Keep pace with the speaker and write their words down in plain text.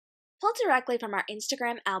Pulled directly from our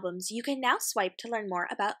Instagram albums, you can now swipe to learn more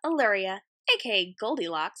about Auluria, aka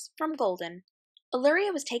Goldilocks, from Golden.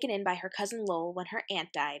 Auluria was taken in by her cousin Lowell when her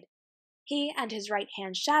aunt died. He and his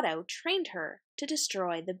right-hand shadow trained her to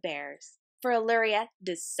destroy the bears. For Auluria,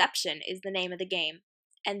 deception is the name of the game,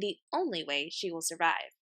 and the only way she will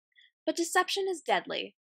survive. But deception is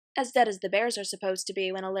deadly, as dead as the bears are supposed to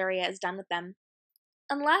be when Auluria is done with them.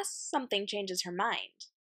 Unless something changes her mind.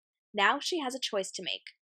 Now she has a choice to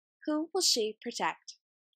make. Who will she protect?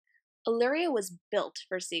 Auluria was built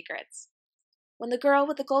for secrets. When the girl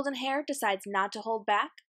with the golden hair decides not to hold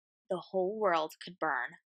back, the whole world could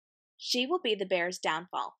burn. She will be the bear's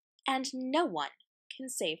downfall, and no one can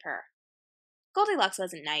save her. Goldilocks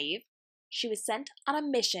wasn't naive. She was sent on a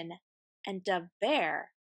mission, and Dove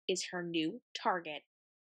Bear is her new target.